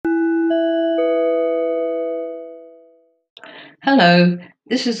Hello,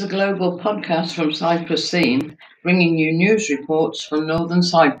 this is a global podcast from Cyprus Scene, bringing you news reports from Northern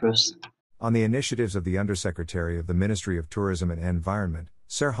Cyprus. On the initiatives of the Undersecretary of the Ministry of Tourism and Environment,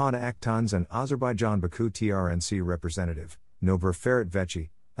 Serhan Aktans, and Azerbaijan Baku TRNC representative, Nobur Ferit Vechi,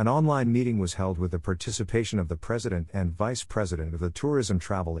 an online meeting was held with the participation of the President and Vice President of the Tourism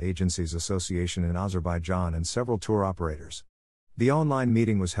Travel Agencies Association in Azerbaijan and several tour operators. The online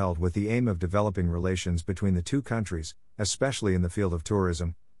meeting was held with the aim of developing relations between the two countries, especially in the field of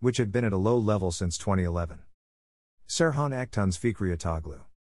tourism, which had been at a low level since 2011. Serhan Aktans Fikriatoglu.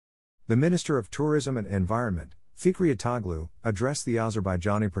 The Minister of Tourism and Environment, Fikriatoglu, addressed the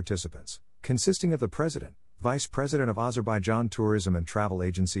Azerbaijani participants, consisting of the President, Vice President of Azerbaijan Tourism and Travel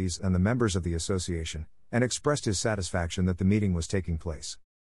Agencies and the members of the association, and expressed his satisfaction that the meeting was taking place.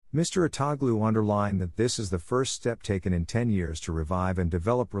 Mr. Atoglu underlined that this is the first step taken in 10 years to revive and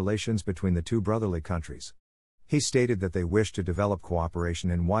develop relations between the two brotherly countries. He stated that they wish to develop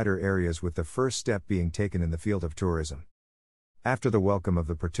cooperation in wider areas, with the first step being taken in the field of tourism. After the welcome of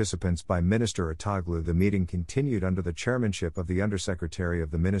the participants by Minister Atoglu, the meeting continued under the chairmanship of the Undersecretary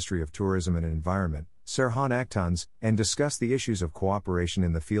of the Ministry of Tourism and Environment, Serhan Aktans, and discussed the issues of cooperation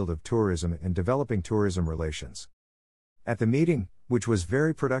in the field of tourism and developing tourism relations. At the meeting, which was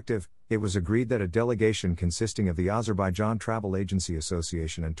very productive, it was agreed that a delegation consisting of the Azerbaijan Travel Agency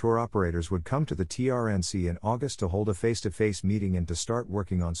Association and tour operators would come to the TRNC in August to hold a face-to-face meeting and to start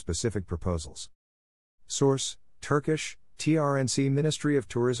working on specific proposals. Source: Turkish, TRNC Ministry of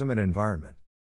Tourism and Environment.